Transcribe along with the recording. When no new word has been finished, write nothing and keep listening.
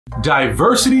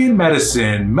Diversity in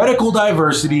medicine, medical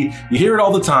diversity, you hear it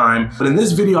all the time, but in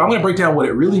this video, I'm gonna break down what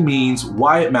it really means,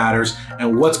 why it matters,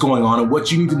 and what's going on, and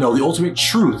what you need to know, the ultimate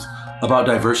truth about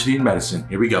diversity in medicine.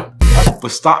 Here we go.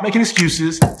 But stop making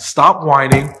excuses, stop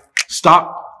whining,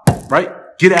 stop, right?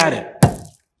 Get at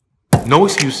it. No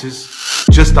excuses,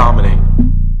 just dominate.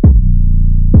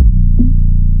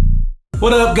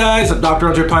 What up, guys? I'm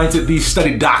Dr. Pinesett, the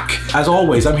study doc. As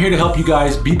always, I'm here to help you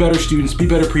guys be better students, be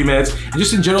better pre-meds, and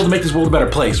just in general to make this world a better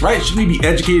place, right? Shouldn't we be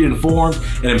educated, informed,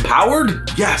 and empowered?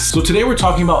 Yes. So today we're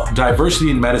talking about diversity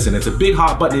in medicine. It's a big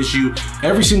hot button issue.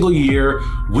 Every single year,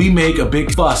 we make a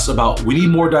big fuss about we need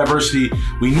more diversity,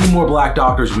 we need more Black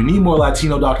doctors, we need more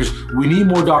Latino doctors, we need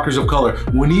more doctors of color,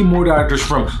 we need more doctors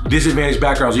from disadvantaged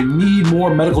backgrounds, we need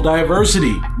more medical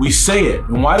diversity. We say it.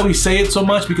 And why do we say it so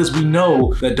much? Because we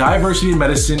know that diversity in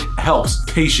medicine helps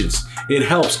patients. It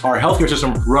helps our healthcare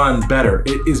system run better.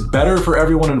 It is better for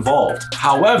everyone involved.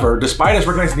 However, despite us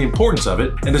recognizing the importance of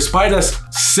it, and despite us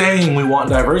saying we want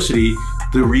diversity,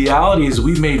 the reality is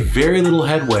we've made very little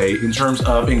headway in terms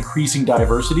of increasing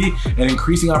diversity and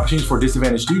increasing opportunities for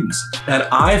disadvantaged students. And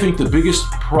I think the biggest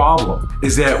problem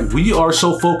is that we are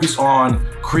so focused on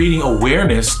creating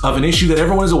awareness of an issue that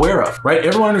everyone is aware of, right?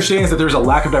 Everyone understands that there's a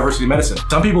lack of diversity in medicine.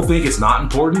 Some people think it's not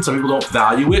important, some people don't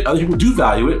value it, other people do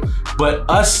value it, but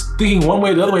us thinking one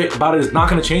way or the other way about it is not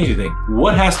gonna change anything.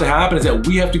 What has to happen is that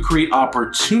we have to create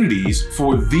opportunities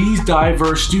for these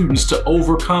diverse students to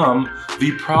overcome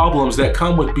the problems that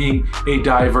come with being a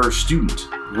diverse student.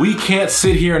 We can't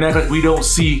sit here and act like we don't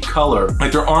see color,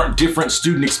 like there aren't different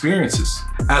student experiences.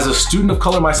 As a student of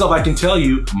color myself, I can tell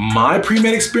you my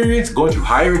pre-med experience, going through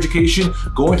higher education,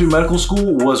 going through medical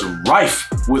school was rife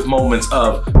with moments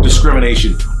of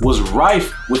discrimination, was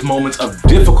rife with moments of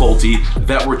difficulty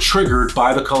that were triggered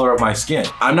by the color of my skin.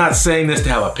 I'm not saying this to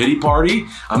have a pity party.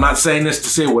 I'm not saying this to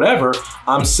say whatever.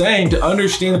 I'm saying to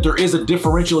understand that there is a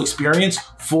differential experience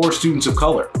for students of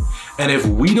color. And if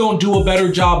we don't do a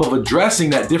better job of addressing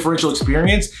that differential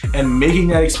experience and making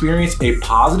that experience a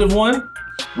positive one,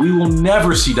 we will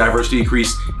never see diversity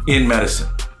increase in medicine.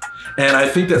 And I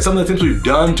think that some of the things we've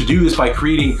done to do this by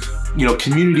creating,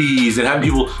 communities and having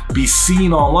people be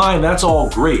seen online, that's all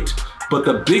great. But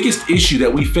the biggest issue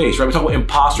that we face, right, we talk about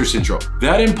imposter syndrome.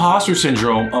 That imposter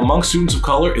syndrome among students of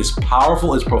color is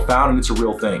powerful, it's profound, and it's a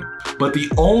real thing. But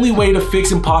the only way to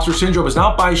fix imposter syndrome is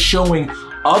not by showing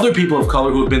other people of color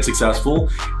who have been successful,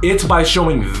 it's by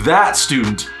showing that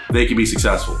student they can be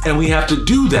successful. And we have to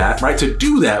do that, right? To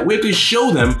do that, we have to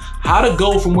show them how to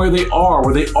go from where they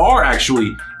are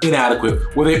actually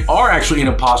inadequate, where they are actually an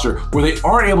imposter, where they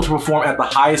aren't able to perform at the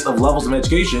highest of levels of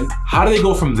education. How do they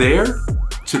go from there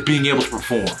to being able to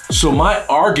perform? So my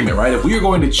argument, right, if we are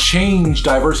going to change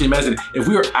diversity in medicine, if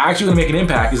we are actually going to make an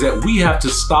impact, is that we have to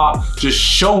stop just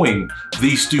showing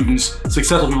these students,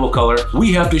 successful people of color,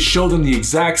 we have to show them the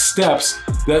exact steps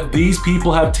that these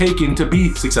people have taken to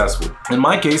be successful. In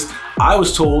my case, I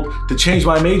was told to change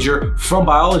my major from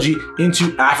biology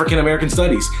into African American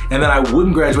studies, and then I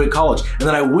wouldn't graduate college, and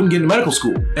then I wouldn't get into medical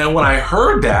school. And when I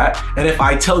heard that, and if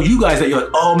I tell you guys that, you're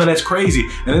like, oh man, that's crazy.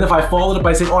 And then if I followed up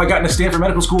by saying, oh, I got into Stanford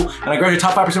Medical School, and I graduated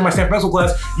top 5% of my Stanford Medical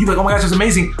class, you'd be like, oh my gosh, that's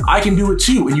amazing. I can do it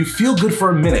too. And you feel good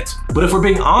for a minute. But if we're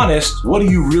being honest, what do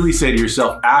you really say to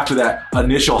yourself after that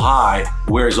initial high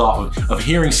wears off of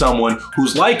hearing someone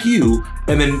who's like you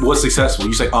and then was successful?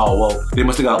 You say, oh, well, they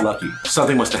must have got lucky.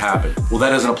 Something must have happened. Well, that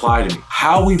doesn't apply to me.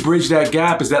 How we bridge that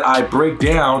gap is that I break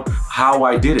down how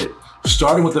I did it.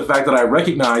 Starting with the fact that I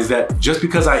recognize that just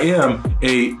because I am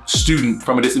a student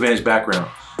from a disadvantaged background,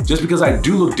 just because I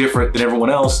do look different than everyone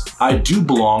else, I do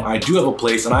belong, I do have a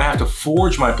place, and I have to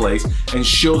forge my place and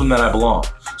show them that I belong.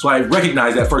 So I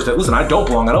recognize that first, that listen, I don't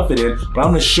belong, I don't fit in, but I'm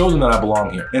gonna show them that I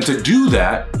belong here. And to do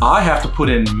that, I have to put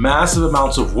in massive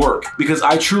amounts of work because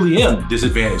I truly am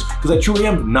disadvantaged, because I truly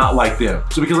am not like them.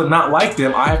 So because I'm not like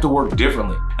them, I have to work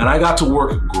differently. And I got to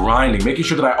work grinding, making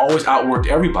sure that I always outworked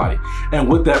everybody. And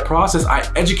with that process, I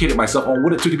educated myself on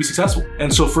what it took to be successful.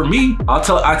 And so for me, I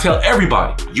tell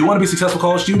everybody, you wanna be a successful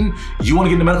college student, you wanna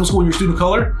get into medical school when you're a student of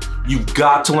color, you've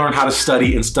got to learn how to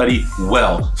study and study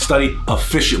well, study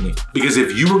efficiently. Because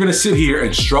if you were gonna sit here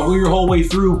and struggle your whole way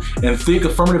through and think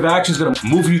affirmative action is gonna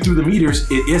move you through the meters,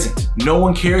 it isn't. No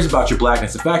one cares about your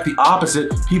blackness. In fact, the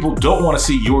opposite, people don't wanna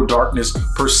see your darkness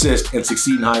persist and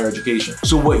succeed in higher education.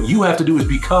 So what you have to do is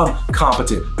become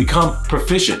competent, become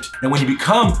proficient. And when you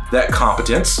become that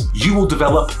competence, you will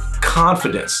develop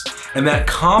confidence. And that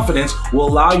confidence will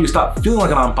allow you to stop feeling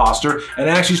like an imposter and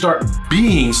actually start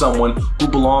being someone who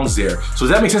belongs there. So does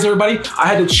that make sense, everybody? I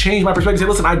had to change my perspective and say,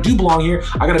 listen, I do belong here.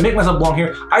 I gotta make myself belong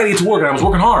here. I gotta get to work, and I was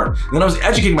working hard. And then I was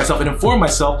educating myself and informing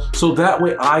myself so that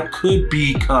way I could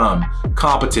become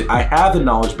competent. I have the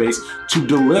knowledge base to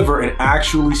deliver and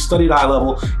actually study at a high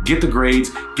level, get the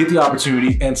grades, get the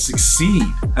opportunity, and succeed.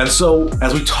 And so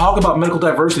as we talk about medical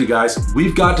diversity, guys,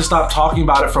 we've got to stop talking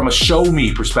about it from a show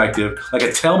me perspective, like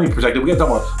a tell me perspective. We got to talk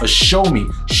about a show me.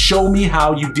 Show me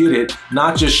how you did it,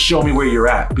 not just show me where you're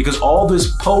at. Because all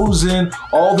this posing,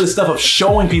 all this stuff of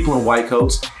showing people in white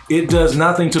coats, it does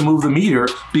nothing to move the meter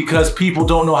because people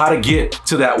don't know how to get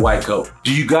to that white coat.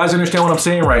 Do you guys understand what I'm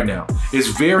saying right now? It's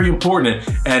very important,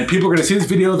 and people are gonna see this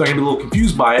video, they're gonna be a little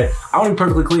confused by it. I want to be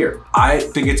perfectly clear. I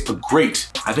think it's great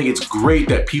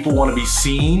that people want to be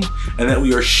seen and that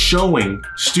we are showing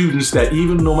students that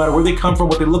even no matter where they come from,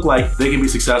 what they look like, they can be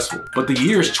successful. But the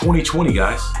year is 2020,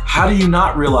 guys. How do you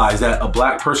not realize that a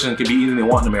black person can be anything they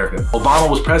want in America? Obama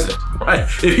was president, right?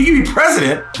 If he can be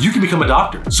president, you can become a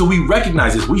doctor. So we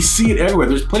recognize this. We see it everywhere.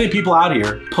 There's plenty of people out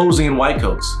here posing in white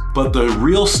coats. But the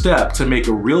real step to make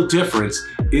a real difference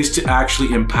is to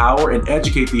actually empower and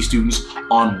educate these students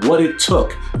on what it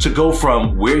took to go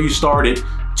from where you started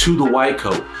to the white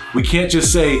coat. We can't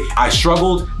just say, I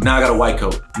struggled, now I got a white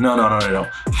coat. No.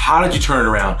 How did you turn it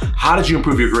around? How did you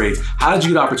improve your grades? How did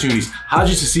you get opportunities? How did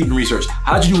you succeed in research?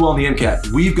 How did you do well in the MCAT?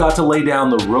 We've got to lay down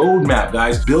the roadmap,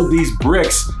 guys. Build these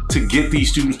bricks to get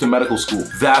these students to medical school.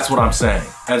 That's what I'm saying.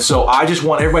 And so I just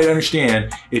want everybody to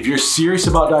understand, if you're serious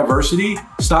about diversity,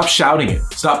 stop shouting it.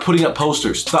 Stop putting up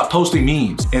posters. Stop posting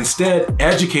memes. Instead,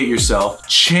 educate yourself,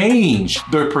 change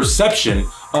their perception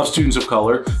of students of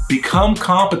color, become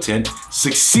competent,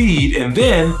 succeed, and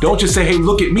then don't just say, hey,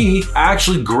 look at me.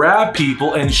 Actually grab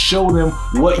people and show them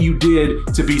what you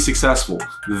did to be successful.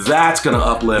 That's gonna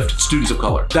uplift students of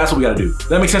color. That's what we gotta do.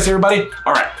 That makes sense, everybody?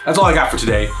 All right, that's all I got for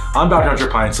today. I'm Dr. Hunter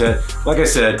Pinesett. Like I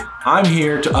said, I'm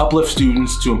here to uplift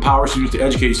students, to empower students, to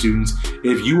educate students.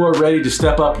 If you are ready to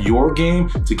step up your game,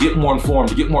 to get more informed,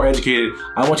 to get more educated,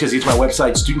 I want you guys to get to my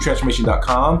website,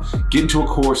 studenttransformation.com, get into a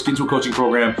course, get into a coaching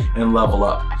program, and level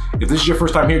up. If this is your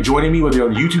first time here joining me, whether you're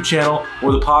on the YouTube channel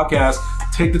or the podcast,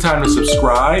 take the time to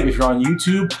subscribe. If you're on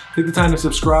YouTube, take the time to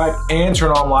subscribe and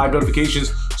turn on live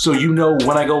notifications so you know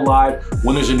when I go live,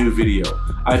 when there's a new video.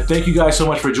 I thank you guys so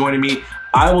much for joining me.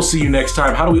 I will see you next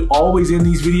time. How do we always end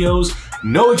these videos?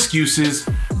 No excuses,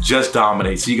 just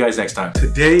dominate. See you guys next time.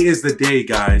 Today is the day,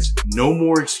 guys. No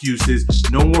more excuses,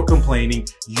 no more complaining.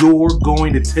 You're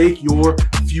going to take your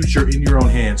future in your own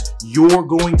hands. You're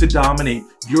going to dominate.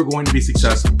 You're going to be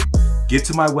successful. Get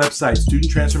to my website,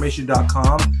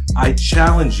 studenttransformation.com. I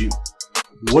challenge you.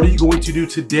 What are you going to do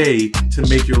today to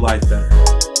make your life better?